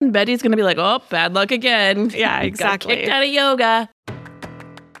then Betty's going to be like, oh, bad luck again. Yeah, exactly. Got kicked out of yoga.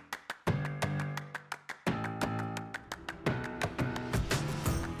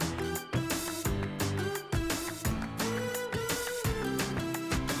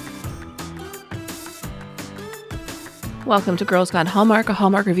 Welcome to Girls Gone Hallmark, a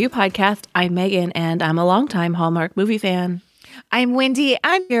Hallmark review podcast. I'm Megan, and I'm a longtime Hallmark movie fan. I'm Wendy.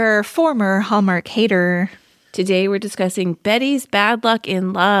 I'm your former Hallmark hater. Today we're discussing Betty's Bad Luck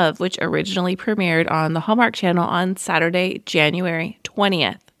in Love, which originally premiered on the Hallmark Channel on Saturday, January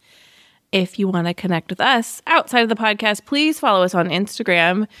 20th. If you want to connect with us outside of the podcast, please follow us on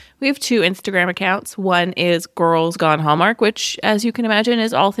Instagram. We have 2 Instagram accounts. One is Girls Gone Hallmark, which, as you can imagine,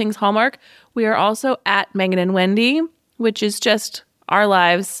 is all things Hallmark. We are also at Megan and Wendy, which is just our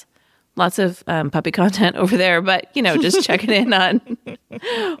lives. Lots of puppy content over there, but, just checking in on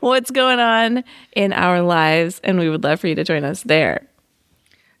what's going on in our lives, and we would love for you to join us there.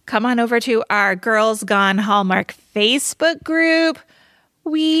 Come on over to our Girls Gone Hallmark Facebook group.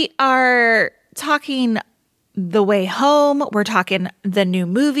 We are talking the way home. We're talking the new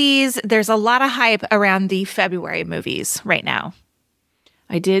movies. There's a lot of hype around the February movies right now.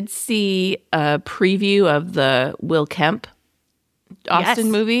 I did see a preview of the Will Kemp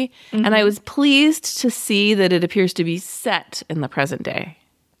Austin movie, and I was pleased to see that it appears to be set in the present day.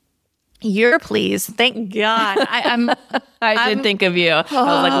 You're pleased. Thank God. I did think of you. I was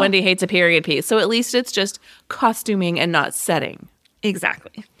like, Wendy hates a period piece. So at least it's just costuming and not setting.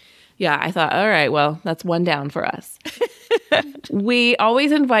 Exactly. Yeah, I thought, all right, well, that's one down for us. We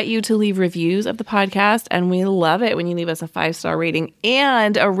always invite you to leave reviews of the podcast, and we love it when you leave us a 5-star rating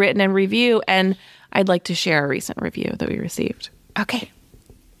and a written review. And I'd like to share a recent review that we received. Okay.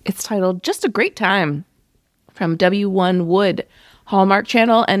 It's titled Just a Great Time from W1 Wood, Hallmark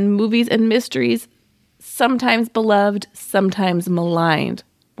Channel and Movies and Mysteries, sometimes beloved, sometimes maligned.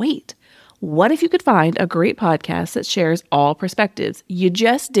 Wait, what if you could find a great podcast that shares all perspectives? You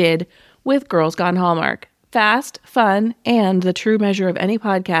just did with Girls Gone Hallmark. Fast, fun, and the true measure of any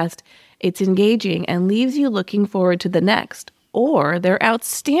podcast. It's engaging and leaves you looking forward to the next or their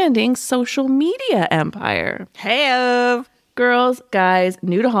outstanding social media empire. Hey-o! Girls, guys,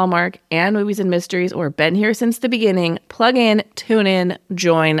 new to Hallmark and Movies and Mysteries, or been here since the beginning, plug in, tune in,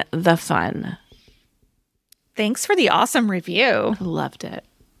 join the fun. Thanks for the awesome review. Loved it.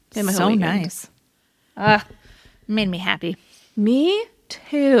 So nice. Made me happy. Me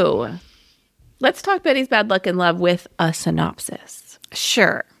too. Let's talk Betty's Bad Luck in Love with a synopsis.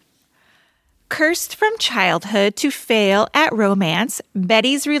 Sure. Cursed from childhood to fail at romance,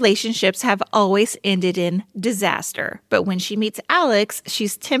 Betty's relationships have always ended in disaster. But when she meets Alex,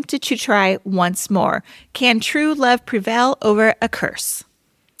 she's tempted to try once more. Can true love prevail over a curse?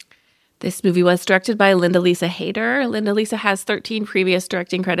 This movie was directed by Linda Lisa Hayter. Linda Lisa has 13 previous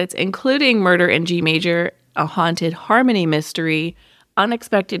directing credits, including Murder in G Major, A Haunted Harmony Mystery,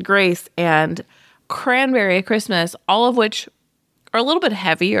 Unexpected Grace, and Cranberry Christmas, all of which are a little bit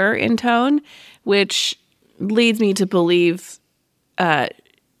heavier in tone, which leads me to believe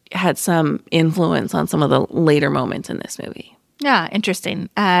had some influence on some of the later moments in this movie. Yeah, interesting.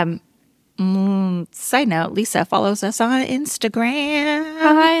 Side note, Lisa follows us on Instagram.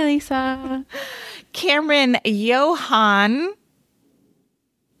 Hi, Lisa. Cameron Johan.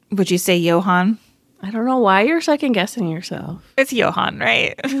 Would you say Johan? I don't know why you're second guessing yourself. It's Johan,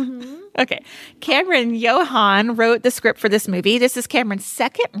 right? Mm-hmm. Okay. Cameron Johan wrote the script for this movie. This is Cameron's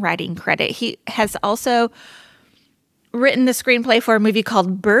second writing credit. He has also written the screenplay for a movie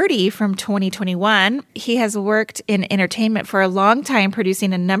called Birdie from 2021. He has worked in entertainment for a long time,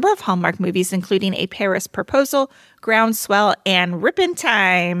 producing a number of Hallmark movies, including A Paris Proposal, Groundswell, and Rippin'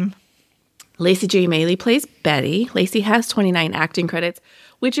 Time. Lacey J. Mailey plays Betty. Lacey has 29 acting credits,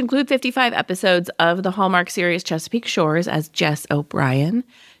 which include 55 episodes of the Hallmark series Chesapeake Shores as Jess O'Brien.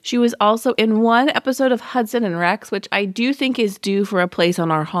 She was also in one episode of Hudson and Rex, which I do think is due for a place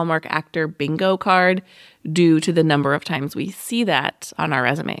on our Hallmark actor bingo card due to the number of times we see that on our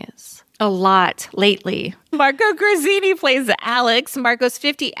resumes. A lot lately. Marco Grazzini plays Alex. Marco's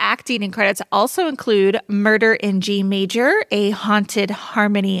 50 acting and credits also include Murder in G Major, A Haunted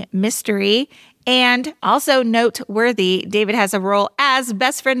Harmony Mystery, and also noteworthy, David has a role as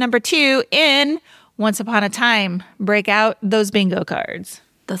best friend number 2 in Once Upon a Time. Break out those bingo cards.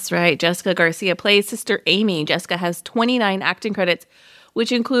 That's right. Jessica Garcia plays Sister Amy. Jessica has 29 acting credits,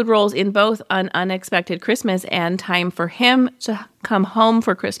 which include roles in both An Unexpected Christmas and Time for Him to Come Home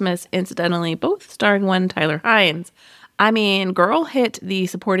for Christmas, incidentally, both starring one Tyler Hynes. I mean, girl hit the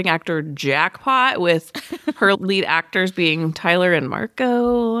supporting actor jackpot with her lead actors being Tyler and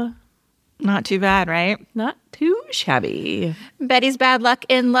Marco. Not too bad, right? Not too shabby. Betty's Bad Luck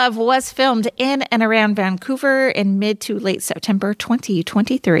in Love was filmed in and around Vancouver in mid to late September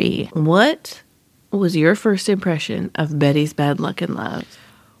 2023. What was your first impression of Betty's Bad Luck in Love?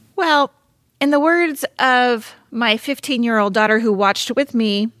 Well, in the words of my 15-year-old daughter who watched with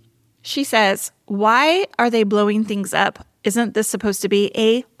me, she says, "Why are they blowing things up? Isn't this supposed to be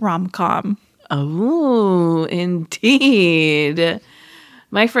a rom-com?" Oh, indeed.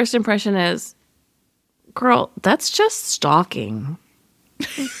 My first impression is, girl, that's just stalking.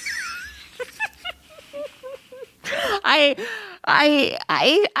 I've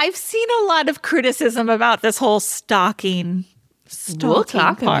seen a lot of criticism about this whole stalking We'll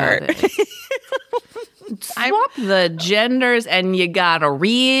talk part. about it. Swap the genders and you got a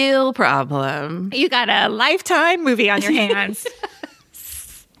real problem. You got a Lifetime movie on your hands.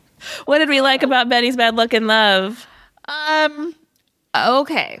 What did we like about Betty's Bad Luck in Love?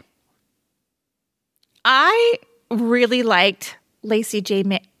 Okay. I really liked Lacey J.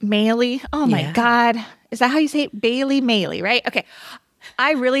 Maley. Oh my Yeah. God. Is that how you say it? Bailey Maley, right? Okay.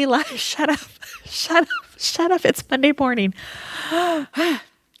 I really like, shut up. It's Monday morning.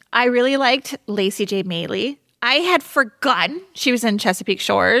 I really liked Lacey J. Maley. I had forgotten she was in Chesapeake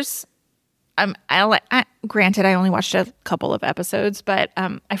Shores. Granted, I only watched a couple of episodes, but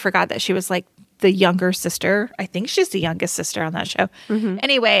I forgot that she was like the younger sister. I think she's the youngest sister on that show. Mm-hmm.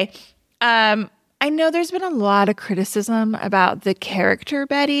 Anyway, I know there's been a lot of criticism about the character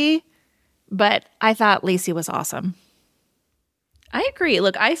Betty, but I thought Lacey was awesome. I agree.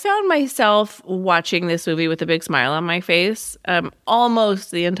 Look, I found myself watching this movie with a big smile on my face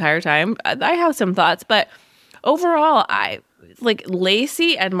almost the entire time. I have some thoughts, but overall, I like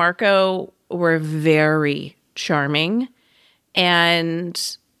Lacey and Marco were very charming.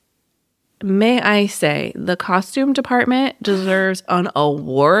 And may I say, the costume department deserves an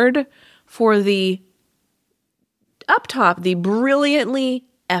award for the up top, the brilliantly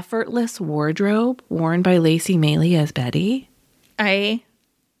effortless wardrobe worn by Lacey Maley as Betty. I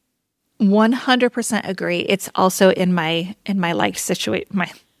 100% agree. It's also in my liked situation,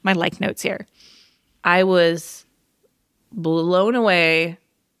 my like notes here. I was blown away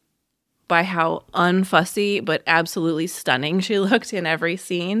by how unfussy but absolutely stunning she looked in every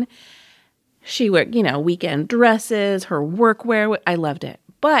scene. She wore, weekend dresses, her workwear. I loved it.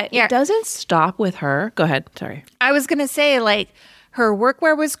 But it doesn't stop with her. Go ahead. Sorry. I was going to say, like, her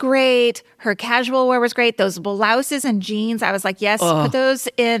workwear was great. Her casual wear was great. Those blouses and jeans, I was like, yes, put those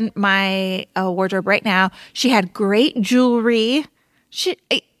in my wardrobe right now. She had great jewelry.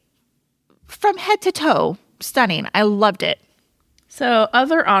 From head to toe, stunning. I loved it. So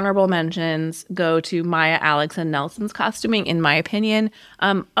other honorable mentions go to Maya, Alex, and Nelson's costuming, in my opinion.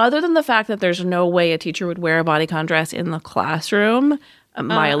 Other than the fact that there's no way a teacher would wear a bodycon dress in the classroom,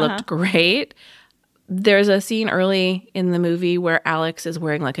 Maya looked great. There's a scene early in the movie where Alex is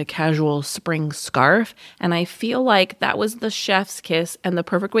wearing like a casual spring scarf. And I feel like that was the chef's kiss and the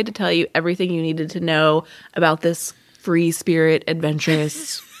perfect way to tell you everything you needed to know about this free spirit,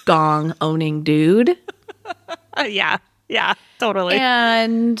 adventurous, gong-owning dude. Yeah, totally.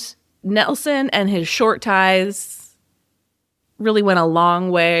 And Nelson and his short ties really went a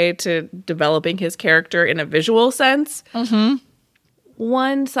long way to developing his character in a visual sense. Mm-hmm.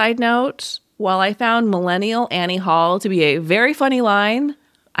 One side note, while I found Millennial Annie Hall to be a very funny line,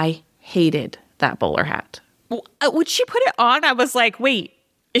 I hated that bowler hat. When she put it on, I was like, wait,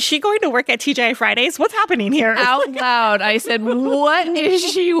 is she going to work at TGI Fridays? What's happening here? Out loud, I said, what is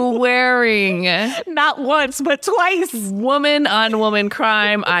she wearing? Not once, but twice. Woman on woman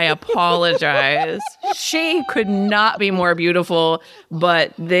crime, I apologize. She could not be more beautiful,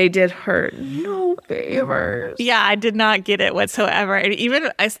 but they did her no favors. Yeah, I did not get it whatsoever. And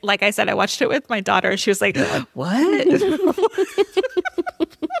even, like I said, I watched it with my daughter. She was like, what? It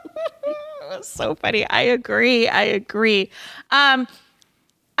was so funny. I agree.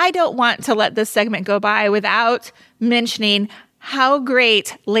 I don't want to let this segment go by without mentioning how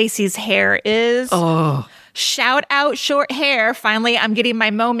great Lacey's hair is. Oh. Shout out short hair. Finally, I'm getting my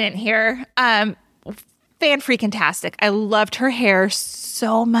moment here. Fan-freaking-tastic. I loved her hair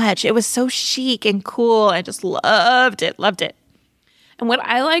so much. It was so chic and cool. I just loved it. And what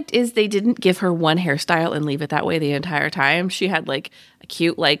I liked is they didn't give her one hairstyle and leave it that way the entire time. She had like a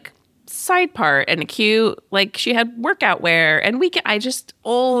cute side part and a cute she had workout wear and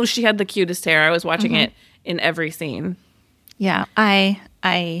she had the cutest hair. I was watching it in every scene. Yeah, I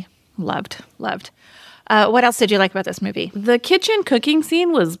loved. What else did you like about this movie? The kitchen cooking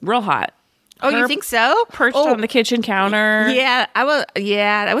scene was real hot. Oh, you think so? Perched on the kitchen counter. Yeah,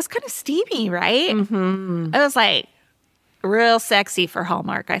 that was kind of steamy, right? Mm-hmm. I was like, real sexy for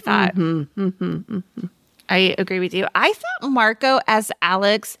Hallmark, I thought. I agree with you. I thought Marco as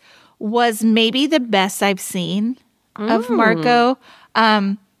Alex was maybe the best I've seen of Marco.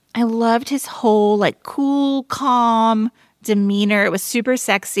 I loved his whole like cool, calm demeanor. It was super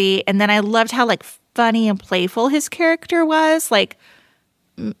sexy. And then I loved how like funny and playful his character was, like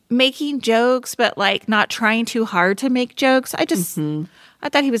making jokes, but like not trying too hard to make jokes. I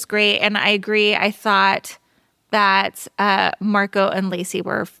thought he was great. And I agree. I thought that Marco and Lacey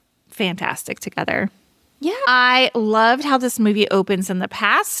were fantastic together. Yeah. I loved how this movie opens in the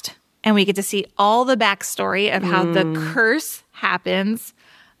past and we get to see all the backstory of how the curse happens.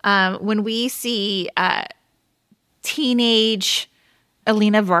 When we see teenage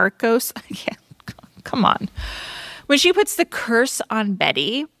Elena Varkos, come on. When she puts the curse on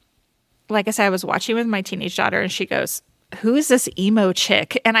Betty, like I said, I was watching with my teenage daughter and she goes, "Who is this emo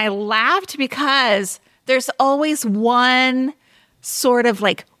chick?" And I laughed because there's always one sort of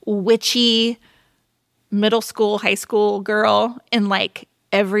like witchy middle school, high school girl in like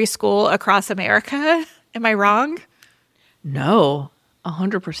every school across America. Am I wrong? No,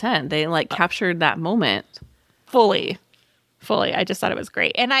 100%. They like captured that moment. Fully. I just thought it was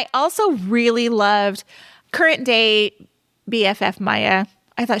great. And I also really loved current day BFF Maya.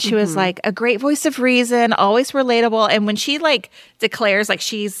 I thought she was like a great voice of reason, always relatable. And when she like declares like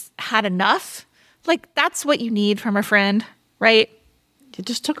she's had enough, like that's what you need from a friend, right? It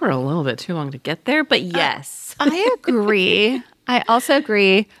just took her a little bit too long to get there, but yes. I agree. I also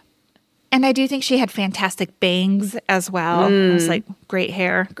agree. And I do think she had fantastic bangs as well. It was like great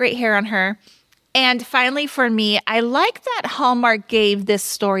hair on her. And finally for me, I like that Hallmark gave this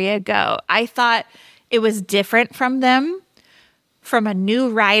story a go. I thought it was different from them, from a new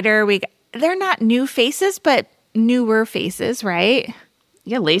writer. They're not new faces, but newer faces, right?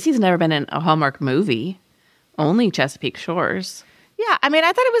 Yeah, Lacey's never been in a Hallmark movie. Only Chesapeake Shores. Yeah, I mean,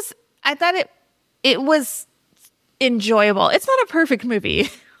 I thought it was enjoyable. It's not a perfect movie.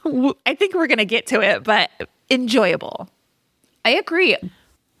 I think we're going to get to it, but enjoyable. I agree.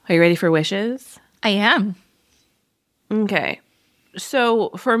 Are you ready for wishes? I am. Okay. So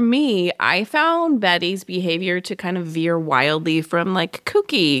for me, I found Betty's behavior to kind of veer wildly from like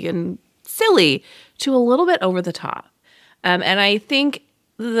kooky and silly to a little bit over the top. And I think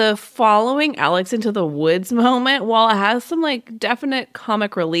the following Alex into the woods moment, while it has some like definite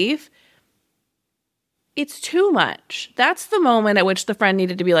comic relief, it's too much. That's the moment at which the friend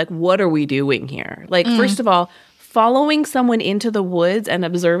needed to be like, what are we doing here? Like, first of all, following someone into the woods and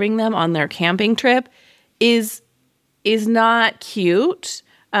observing them on their camping trip is not cute.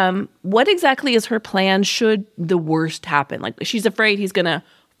 What exactly is her plan should the worst happen? Like, she's afraid he's going to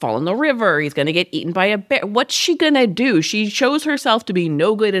fall in the river. He's going to get eaten by a bear. What's she going to do? She shows herself to be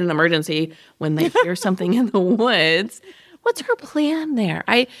no good in an emergency when they hear something in the woods. What's her plan there?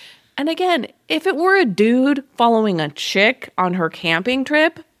 And again, if it were a dude following a chick on her camping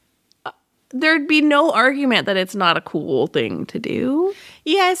trip, there'd be no argument that it's not a cool thing to do.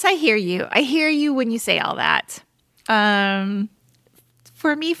 Yes, I hear you. I hear you when you say all that.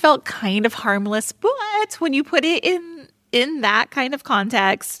 For me, felt kind of harmless, but when you put it in that kind of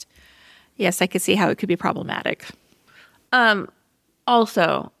context, yes, I could see how it could be problematic.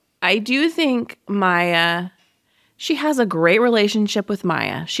 Also, I do think Maya, she has a great relationship with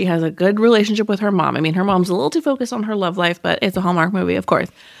Maya. She has a good relationship with her mom. I mean, her mom's a little too focused on her love life, but it's a Hallmark movie, of course.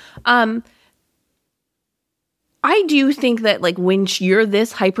 I do think that like when you're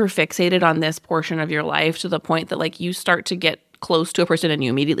this hyper fixated on this portion of your life to the point that like you start to get close to a person and you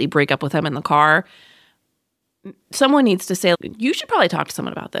immediately break up with them in the car, someone needs to say, you should probably talk to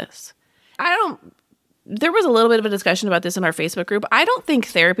someone about this. There was a little bit of a discussion about this in our Facebook group. I don't think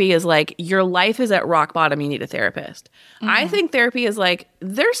therapy is like your life is at rock bottom, you need a therapist. I think therapy is like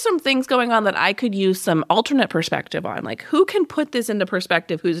there's some things going on that I could use some alternate perspective on. Like who can put this into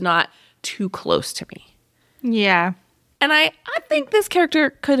perspective who's not too close to me? Yeah. And I think this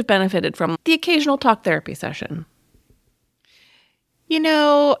character could have benefited from the occasional talk therapy session. You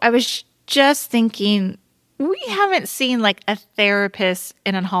know, I was just thinking, we haven't seen like a therapist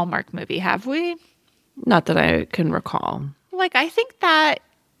in a Hallmark movie, have we? Not that I can recall. Like, I think that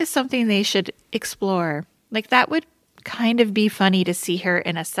is something they should explore. Like, that would kind of be funny to see her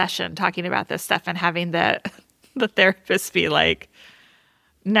in a session talking about this stuff and having the therapist be like,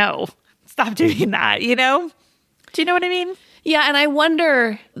 no, stop doing that, you know? Do you know what I mean? Yeah, and I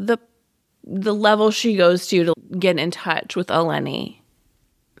wonder the level she goes to get in touch with Eleni.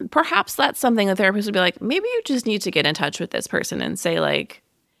 Perhaps that's something the therapist would be like, maybe you just need to get in touch with this person and say like,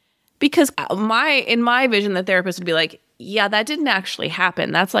 because in my vision, the therapist would be like, yeah, that didn't actually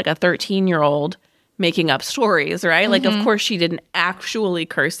happen. That's like a 13-year-old making up stories, right? Like, of course, she didn't actually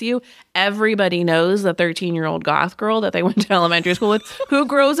curse you. Everybody knows the 13-year-old goth girl that they went to elementary school with who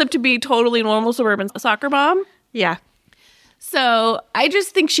grows up to be totally normal suburban soccer mom. Yeah. So I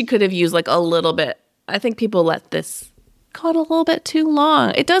just think she could have used like a little bit. I think people let this go on a little bit too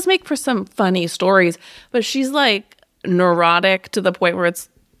long. It does make for some funny stories, but she's like neurotic to the point where it's,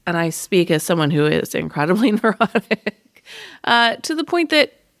 and I speak as someone who is incredibly neurotic, to the point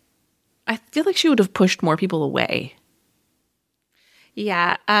that I feel like she would have pushed more people away.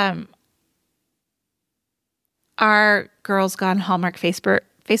 Yeah. Our Girls Gone Hallmark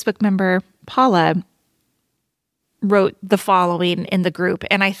Facebook member, Paula, wrote the following in the group,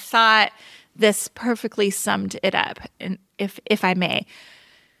 and I thought this perfectly summed it up, and if I may.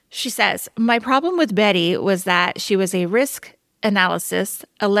 She says, "My problem with Betty was that she was a risk analyst,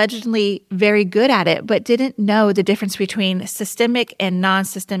 allegedly very good at it, but didn't know the difference between systemic and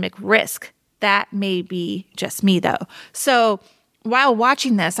non-systemic risk. That may be just me, though." So while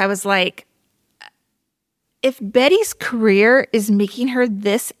watching this, I was like, if Betty's career is making her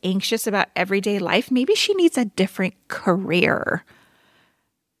this anxious about everyday life, maybe she needs a different career.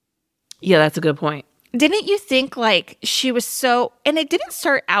 Yeah, that's a good point. Didn't you think like she was so, and it didn't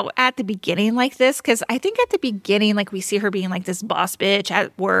start out at the beginning like this, because I think at the beginning, like we see her being like this boss bitch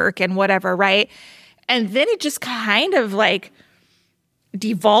at work and whatever, right? And then it just kind of like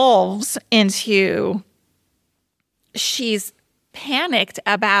devolves into she's panicked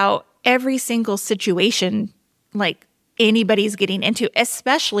about every single situation like anybody's getting into,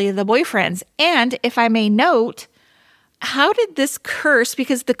 especially the boyfriends. And if I may note, how did this curse,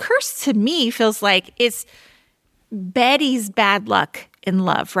 because the curse to me feels like it's Betty's bad luck in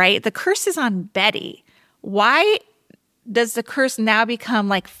love, right? The curse is on Betty. Why does the curse now become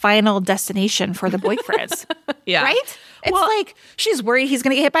like final destination for the boyfriends? Yeah. Right? It's like she's worried he's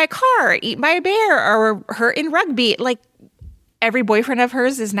going to get hit by a car, eaten by a bear, or hurt in rugby. Like every boyfriend of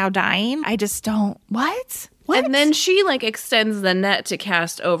hers is now dying. I just don't. What? And then she like extends the net to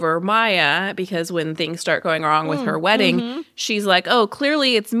cast over Maya, because when things start going wrong with her wedding, she's like, oh,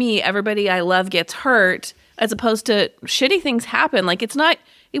 clearly it's me. Everybody I love gets hurt, as opposed to shitty things happen. Like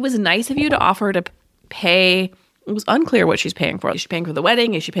it was nice of you to offer to pay. It was unclear what she's paying for. Is she paying for the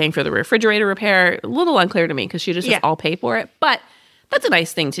wedding? Is she paying for the refrigerator repair? A little unclear to me, because she just says, I'll pay for it. But that's a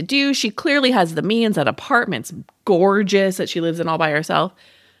nice thing to do. She clearly has the means. That apartment's gorgeous that she lives in all by herself.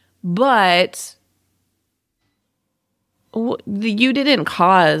 But you didn't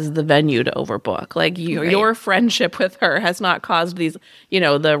cause the venue to overbook. Like your friendship with her has not caused these,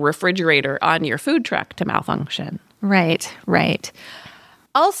 the refrigerator on your food truck to malfunction. Right.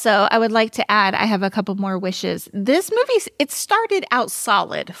 Also, I would like to add, I have a couple more wishes. This movie, it started out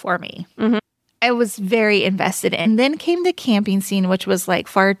solid for me. Mm-hmm. I was very invested. And then came the camping scene, which was like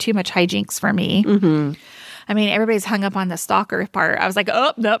far too much hijinks for me. Mm-hmm. I mean, everybody's hung up on the stalker part. I was like,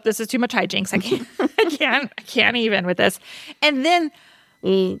 oh, nope, this is too much hijinks. I can't even with this. And then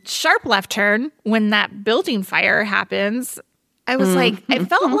sharp left turn when that building fire happens. I was like, it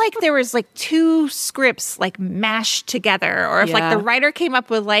felt like there was like two scripts like mashed together, or if like the writer came up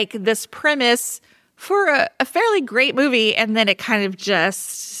with like this premise for a fairly great movie, and then it kind of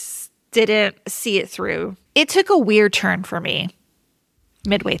just didn't see it through. It took a weird turn for me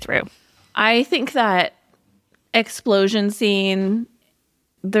midway through. I think that explosion scene,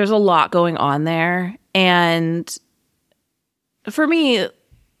 there's a lot going on there. And for me,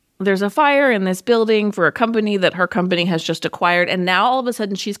 there's a fire in this building for a company that her company has just acquired. And now all of a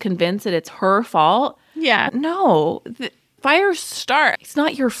sudden she's convinced that it's her fault. Yeah. No, fires start. It's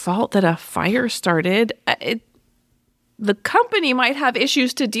not your fault that a fire started. The company might have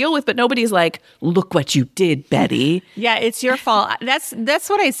issues to deal with, but nobody's like, look what you did, Betty. Yeah, it's your fault. That's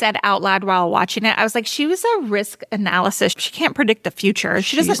what I said out loud while watching it. I was like, she was a risk analysis. She can't predict the future.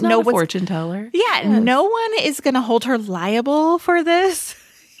 She doesn't know what's fortune teller. Yeah, yes. No one is going to hold her liable for this,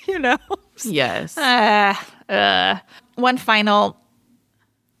 Yes. One final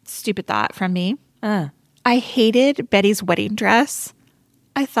stupid thought from me. I hated Betty's wedding dress.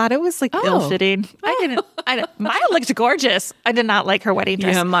 I thought it was like ill-fitting. Maya looked gorgeous. I did not like her wedding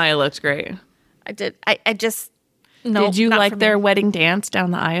dress. Yeah, Maya looked great. I did. I just, no. Did you like their wedding dance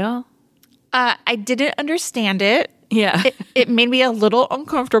down the aisle? I didn't understand it. Yeah. It made me a little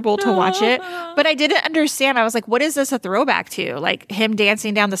uncomfortable to watch it, but I didn't understand. I was like, what is this a throwback to? Like him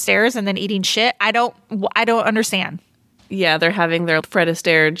dancing down the stairs and then eating shit? I don't understand. Yeah, they're having their Fred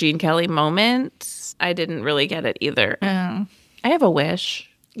Astaire, Gene Kelly moment. I didn't really get it either. I have a wish.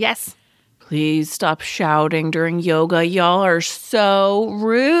 Yes. Please stop shouting during yoga. Y'all are so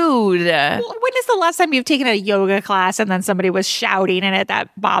rude. Well, when is the last time you've taken a yoga class and then somebody was shouting in it that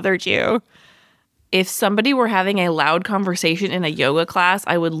bothered you? if somebody were having a loud conversation in a yoga class,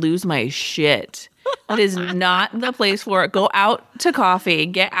 I would lose my shit. That is not the place for it. Go out to coffee.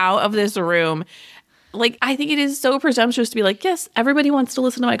 Get out of this room. Like, I think it is so presumptuous to be like, yes, everybody wants to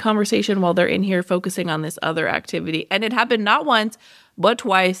listen to my conversation while they're in here focusing on this other activity. And it happened not once, but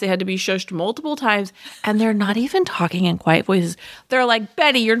twice. They had to be shushed multiple times. And they're not even talking in quiet voices. They're like,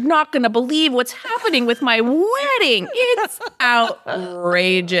 Betty, you're not going to believe what's happening with my wedding. It's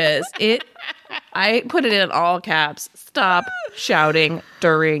outrageous. I put it in all caps. Stop shouting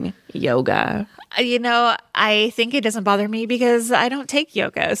during yoga. I think it doesn't bother me because I don't take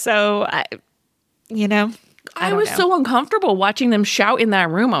yoga. So, I was so uncomfortable watching them shout in that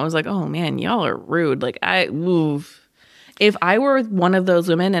room. I was like, oh man, y'all are rude. Like, if I were one of those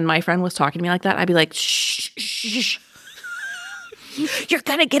women and my friend was talking to me like that, I'd be like, shh, shh. You're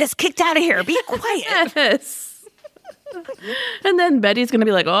going to get us kicked out of here. Be quiet. Yes. And then Betty's going to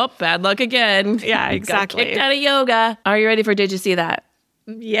be like, oh, bad luck again. Yeah, exactly. Got kicked out of yoga. Are you ready for Did You See That?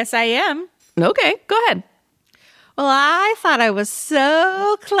 Yes, I am. Okay, go ahead. Well, I thought I was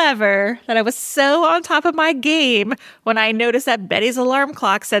so clever, that I was so on top of my game when I noticed that Betty's alarm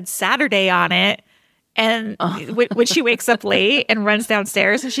clock said Saturday on it. And when she wakes up late and runs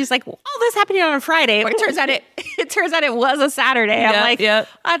downstairs and she's like, oh, this happening on a Friday. It turns out it was a Saturday. I'm like,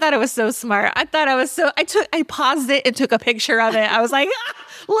 I thought it was so smart. I paused it and took a picture of it. I was like,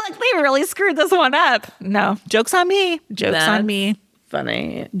 look, they really screwed this one up. No, joke's on me. Joke's on me.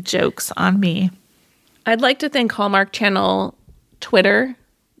 Funny. Joke's on me. I'd like to thank Hallmark Channel Twitter.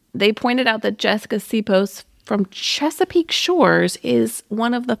 They pointed out that Jessica Sipos from Chesapeake Shores is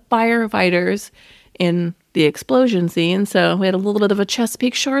one of the firefighters in the explosion scene. So we had a little bit of a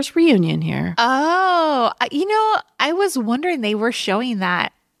Chesapeake Shores reunion here. Oh, I was wondering, they were showing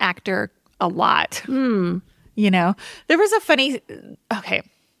that actor a lot. There was a funny, okay,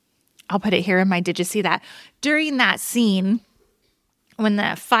 I'll put it here in my Did You See That? During that scene, when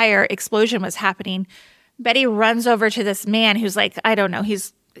the fire explosion was happening, Betty runs over to this man who's like, I don't know,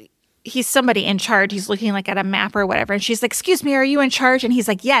 he's somebody in charge. He's looking like at a map or whatever. And she's like, excuse me, are you in charge? And he's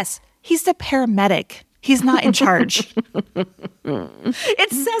like, yes. He's the paramedic. He's not in charge.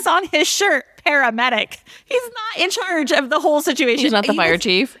 It says on his shirt, paramedic. He's not in charge of the whole situation. He's not the fire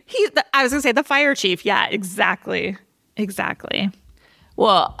chief. I was going to say the fire chief. Yeah, exactly. Exactly.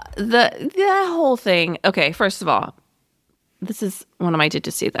 Well, that whole thing. Okay, first of all, this is one of my Did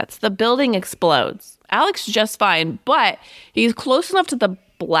You See That's. The building explodes. Alex just fine, but he's close enough to the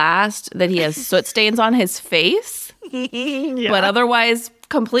blast that he has soot stains on his face. Yeah. But otherwise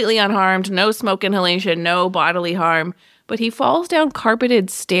completely unharmed, no smoke inhalation, no bodily harm. But he falls down carpeted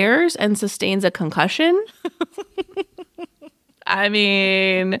stairs and sustains a concussion. I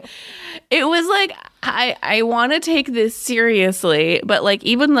mean, it was like, I want to take this seriously, but like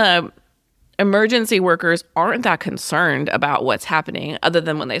even the emergency workers aren't that concerned about what's happening other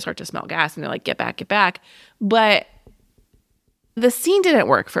than when they start to smell gas and they're like, get back, get back. But the scene didn't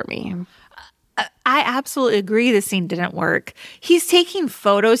work for me. I absolutely agree the scene didn't work. He's taking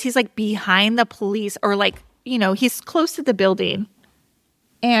photos. He's like behind the police or like, he's close to the building.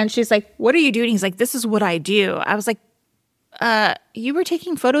 And she's like, what are you doing? He's like, this is what I do. I was like, you were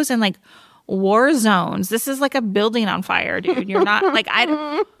taking photos in like war zones. This is like a building on fire, dude. You're not like,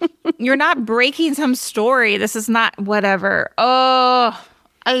 you're not breaking some story. This is not whatever. Oh,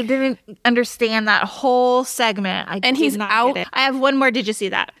 I didn't understand that whole segment. And he's out. I have one more. Did you see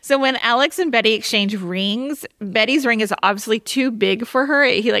that? So when Alex and Betty exchange rings, Betty's ring is obviously too big for her.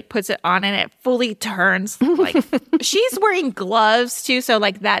 He like puts it on and it fully turns. Like she's wearing gloves too, so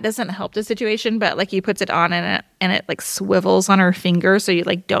like that doesn't help the situation. But like he puts it on and it like swivels on her finger, so you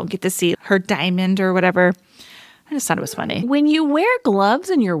like don't get to see her diamond or whatever. I just thought it was funny. When you wear gloves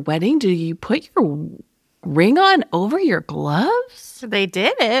in your wedding, do you put your ring on over your gloves? They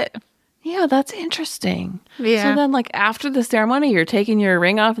did it. Yeah, that's interesting. Yeah. So then, like, after the ceremony, you're taking your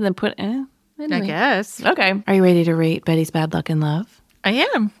ring off and then anyway. I guess. Okay. Are you ready to rate Betty's Bad Luck in Love? I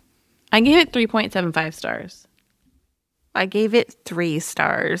am. I gave it 3.75 stars. I gave it 3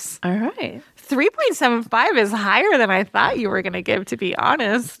 stars. All right. 3.75 is higher than I thought you were going to give, to be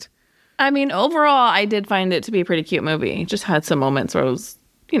honest. I mean, overall, I did find it to be a pretty cute movie. It just had some moments where it was,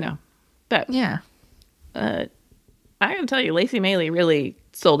 that. Yeah. I gotta tell you, Lacey Mailey really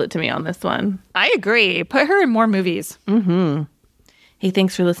sold it to me on this one. I agree. Put her in more movies. Mm-hmm. Hey,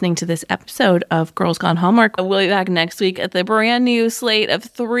 thanks for listening to this episode of Girls Gone Hallmark. We'll be back next week at the brand new slate of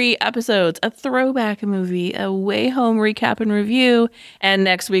 3 episodes, a throwback movie, a way home recap and review, and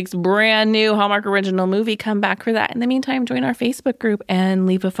next week's brand new Hallmark original movie. Come back for that. In the meantime, join our Facebook group and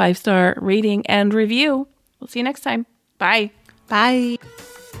leave a 5-star rating and review. We'll see you next time. Bye. Bye.